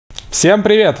Всем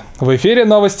привет! В эфире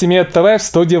новости МИЭТ-ТВ, в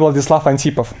студии Владислав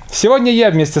Антипов. Сегодня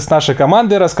я вместе с нашей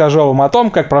командой расскажу вам о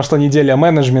том, как прошла неделя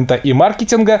менеджмента и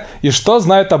маркетинга и что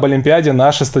знают об Олимпиаде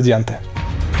наши студенты.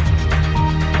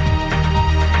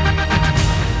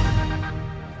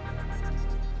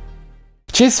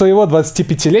 В честь своего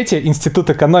 25-летия Институт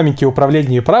экономики,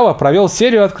 управления и права провел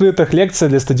серию открытых лекций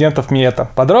для студентов МИЭТа.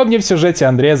 Подробнее в сюжете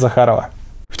Андрея Захарова.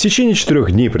 В течение 4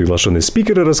 дней приглашенные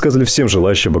спикеры рассказывали всем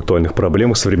желающим об актуальных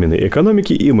проблемах современной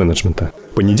экономики и менеджмента.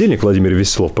 В понедельник Владимир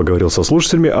Веселов поговорил со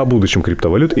слушателями о будущем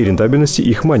криптовалют и рентабельности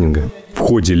их майнинга. В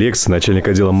ходе лекции начальник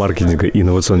отдела маркетинга и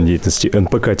инновационной деятельности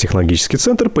НПК «Технологический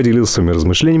центр» поделился своими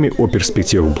размышлениями о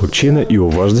перспективах блокчейна и о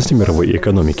важности мировой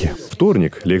экономики.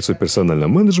 Вторник лекцию о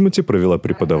персональном менеджменте провела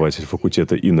преподаватель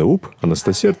факультета ИнЭУП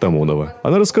Анастасия Артамонова.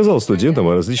 Она рассказала студентам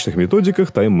о различных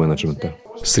методиках тайм-менеджмента.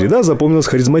 Среда запомнилась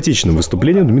харизматичным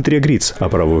выступлением Дмитрия Гриц о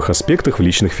правовых аспектах в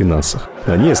личных финансах.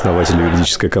 На ней основатель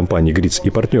юридической компании «Гриц и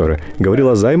партнеры» говорил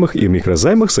о займах и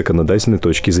микрозаймах с законодательной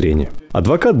точки зрения.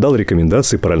 Адвокат дал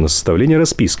рекомендации правильного составления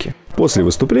расписки. После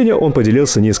выступления он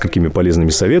поделился несколькими полезными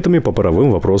советами по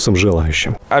правовым вопросам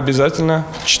желающим. Обязательно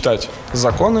читать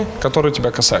законы, которые тебя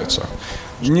касаются.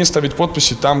 Не ставить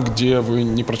подписи там, где вы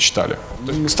не прочитали.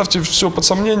 Ставьте все под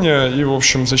сомнение и, в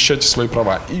общем, защищайте свои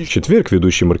права. В четверг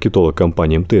ведущий маркетолог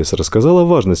компании МТС рассказал о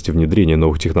важности внедрения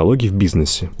новых технологий в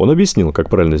бизнесе. Он объяснил, как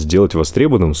правильно сделать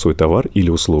востребованным свой товар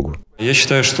или услугу. Я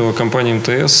считаю, что компания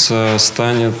МТС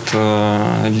станет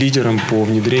лидером по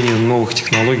внедрению новых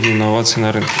технологий и инноваций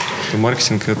на рынке.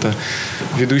 Маркетинг – это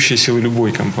ведущая сила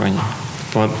любой компании,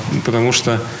 потому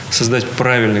что создать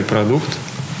правильный продукт,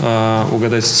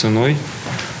 угадать с ценой,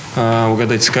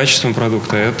 угадать с качеством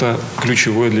продукта – это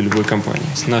ключевое для любой компании.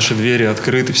 Наши двери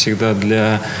открыты всегда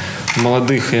для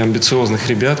молодых и амбициозных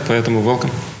ребят, поэтому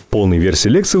welcome. Полные версии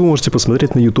лекции вы можете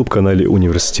посмотреть на YouTube-канале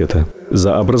университета.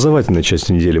 За образовательной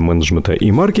частью недели менеджмента и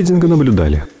маркетинга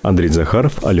наблюдали Андрей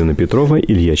Захаров, Алена Петрова,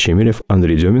 Илья Чемерев,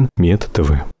 Андрей Демин,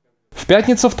 МИЭТ-ТВ. В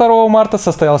пятницу 2 марта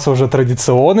состоялся уже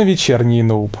традиционный вечерний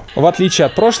ИнЭУПе. В отличие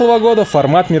от прошлого года,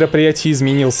 формат мероприятий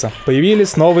изменился.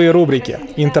 Появились новые рубрики.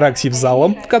 Интерактив с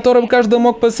залом, в котором каждый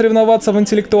мог посоревноваться в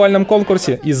интеллектуальном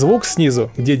конкурсе, и звук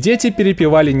снизу, где дети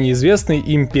перепевали неизвестные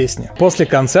им песни. После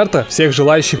концерта всех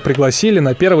желающих пригласили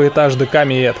на первый этаж ДК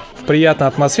МИЭТ. В приятной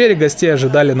атмосфере гостей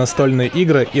ожидали настольные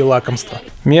игры и лакомства.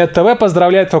 МИЭТ-ТВ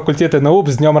поздравляет факультет ИнЭУП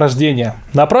с днем рождения.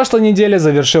 На прошлой неделе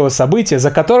завершилось событие, за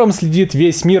которым следит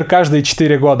весь мир каждые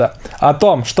 4 года. О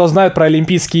том, что знают про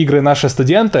Олимпийские игры наши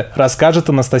студенты, расскажет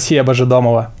Анастасия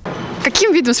Божедомова.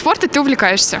 Каким видом спорта ты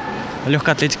увлекаешься?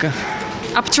 Легкая атлетика.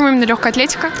 А почему именно легкая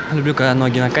атлетика? Люблю, когда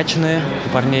ноги накачанные.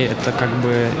 У парней это как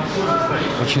бы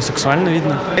очень сексуально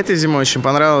видно. Этой зимой очень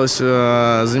понравилось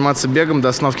заниматься бегом до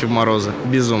остановки в морозы.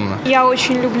 Безумно. Я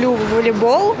очень люблю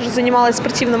волейбол, занималась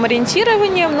спортивным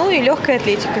ориентированием, ну и легкой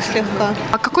атлетикой слегка.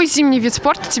 А какой зимний вид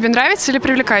спорта тебе нравится или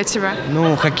привлекает тебя?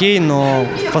 Ну, хоккей, но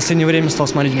в последнее время стал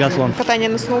смотреть биатлон. Катание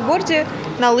на сноуборде,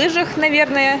 на лыжах,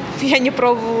 наверное, я не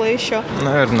пробовала еще.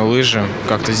 Наверное, лыжи.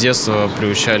 Как-то с детства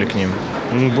приучали к ним.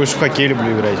 Больше в хоккей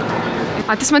люблю играть.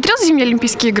 А ты смотрел Зимние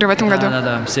Олимпийские игры в этом году?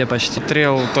 Да, все почти.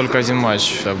 Смотрел только один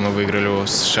матч, мы выиграли у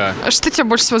США. Что тебе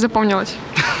больше всего запомнилось?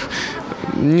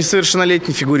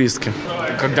 Несовершеннолетние фигуристки.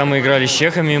 Когда мы играли с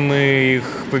чехами, мы их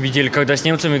победили. Когда с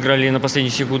немцами играли, на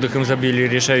последних секундах им забили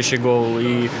решающий гол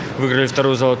и выиграли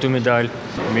вторую золотую медаль.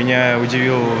 Меня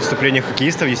удивило выступление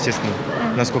хоккеистов, естественно.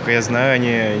 Насколько я знаю,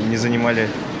 они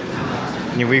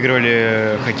не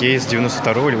выигрывали хоккей с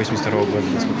 92-го или 82-го года.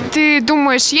 Ты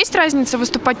думаешь, есть разница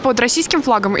выступать под российским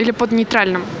флагом или под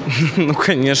нейтральным? Ну,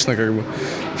 конечно, как бы.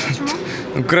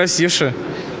 Ну, красивше.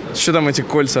 Что там эти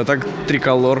кольца, а так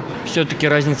триколор. Все-таки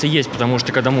разница есть, потому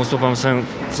что когда мы выступаем своим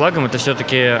флагом, это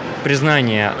все-таки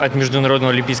признание от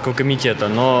Международного Олимпийского комитета.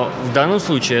 Но в данном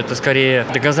случае это скорее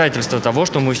доказательство того,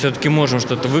 что мы все-таки можем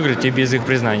что-то выиграть и без их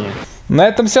признания. На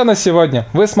этом все на сегодня.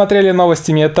 Вы смотрели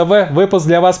новости МИЭТ-ТВ. Выпуск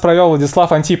для вас провел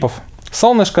Владислав Антипов.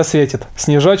 Солнышко светит,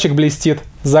 снежочек блестит.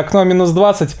 За окном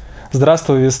 -20.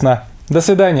 Здравствуй, весна. До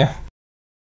свидания.